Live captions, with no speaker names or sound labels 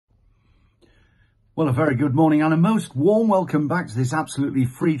Well, a very good morning and a most warm welcome back to this absolutely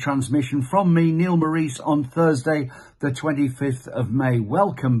free transmission from me, Neil Morrice, on Thursday, the 25th of May.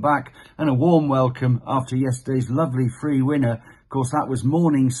 Welcome back and a warm welcome after yesterday's lovely free winner. Of course, that was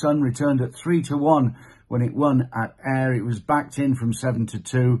Morning Sun, returned at 3-1 when it won at Ayr. It was backed in from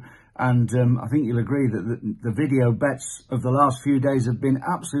 7-2. And I think you'll agree that the video bets of the last few days have been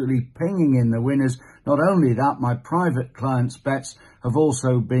absolutely pinging in the winners. Not only that, my private clients' bets have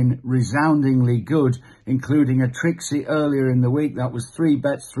also been resoundingly good, including a Trixie earlier in the week. That was 3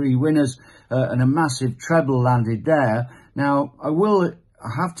 bets, 3 winners, and a massive treble landed there. Now, I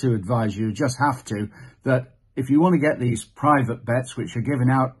have to advise you, just have to, that if you want to get these private bets, which are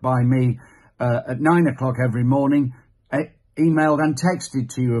given out by me at 9 o'clock every morning, emailed and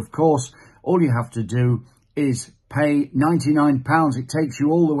texted to you, of course, all you have to do is pay £99. It takes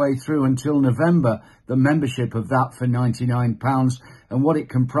you all the way through until November, the membership of that for £99. And what it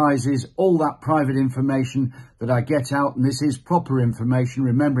comprises, all that private information that I get out, and this is proper information,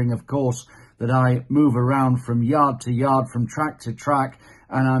 remembering, of course, that I move around from yard to yard, from track to track,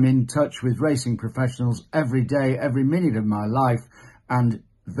 and I'm in touch with racing professionals every day, every minute of my life. And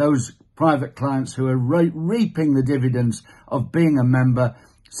those private clients who are reaping the dividends of being a member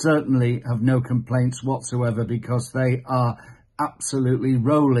certainly have no complaints whatsoever, because they are absolutely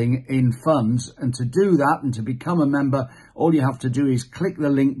rolling in funds. And to do that and to become a member, all you have to do is click the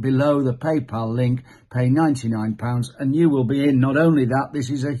link below, the PayPal link, pay £99, and you will be in. Not only that, this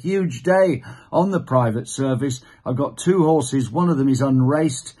is a huge day on the private service. I've got 2 horses, one of them is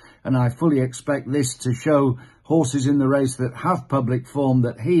unraced, and I fully expect this to show horses in the race that have public form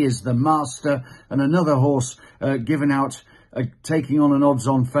that he is the master, and another horse given out taking on an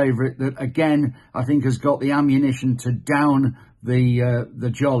odds-on favourite that, again, I think has got the ammunition to down the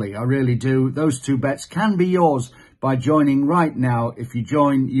jolly. I really do. Those 2 bets can be yours by joining right now. If you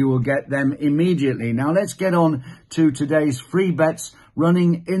join, you will get them immediately. Now, let's get on to today's free bets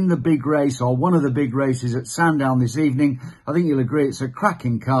running in the big race, or one of the big races at Sandown this evening. I think you'll agree it's a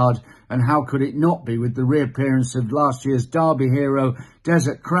cracking card, and how could it not be, with the reappearance of last year's Derby hero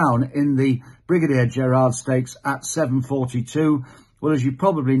Desert Crown in the Brigadier Gerard Stakes at 7:42. Well, as you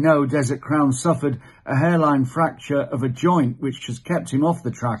probably know, Desert Crown suffered a hairline fracture of a joint, which has kept him off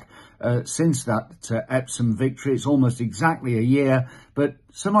the track since that Epsom victory. It's almost exactly a year, but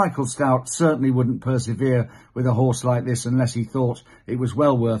Sir Michael Stoute certainly wouldn't persevere with a horse like this unless he thought it was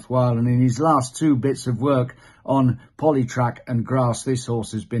well worthwhile. And in his last 2 bits of work on polytrack and grass, this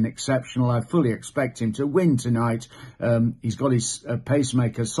horse has been exceptional. I fully expect him to win tonight. He's got his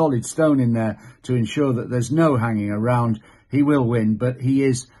pacemaker Solid Stone in there to ensure that there's no hanging around. He will win, but he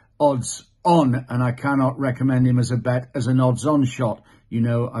is odds on, and I cannot recommend him as a bet as an odds on shot. You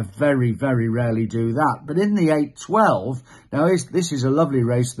know, I very, very rarely do that. But in the 8-12, now this is a lovely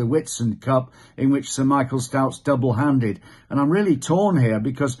race, the Whitsun Cup, in which Sir Michael Stoute's double-handed. And I'm really torn here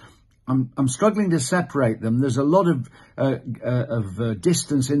because I'm struggling to separate them. There's a lot of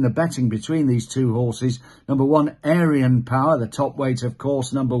distance in the betting between these 2 horses. Number 1, Aryan Power, the top weight, of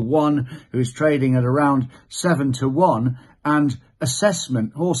course. Number 1, who is trading at around 7-1. And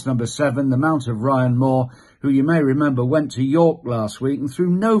Assessment, horse number 7, the Mount of Ryan Moore, who you may remember went to York last week, and through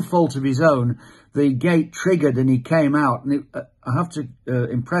no fault of his own, the gate triggered and he came out. And I have to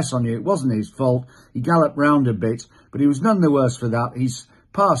impress on you, it wasn't his fault. He galloped round a bit, but he was none the worse for that. He's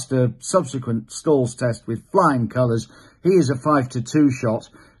passed a subsequent stalls test with flying colours. He is a 5-2 shot,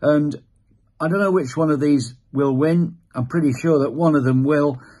 and I don't know which one of these will win. I'm pretty sure that one of them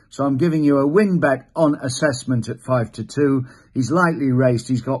will. So I'm giving you a win bet on Assessment at 5-2. He's lightly raced.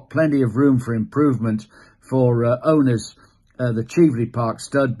 He's got plenty of room for improvement for owners, the Cheveley Park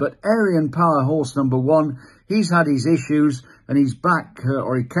stud. But Aryan Power, horse number 1, he's had his issues, and he's back,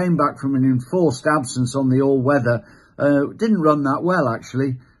 or he came back from an enforced absence on the all-weather. Didn't run that well,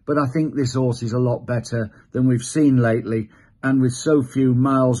 actually, but I think this horse is a lot better than we've seen lately. And with so few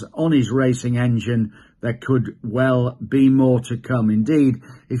miles on his racing engine, there could well be more to come. Indeed,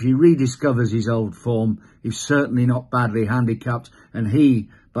 if he rediscovers his old form, he's certainly not badly handicapped. And he,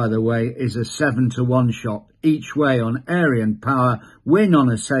 by the way, is a 7-1 shot each way on Aryan Power. Win on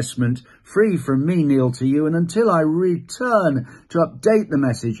Assessment, free from me, Neil, to you. And until I return to update the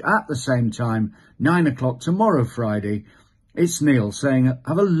message at the same time, 9 o'clock tomorrow, Friday, it's Neil saying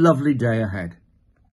have a lovely day ahead.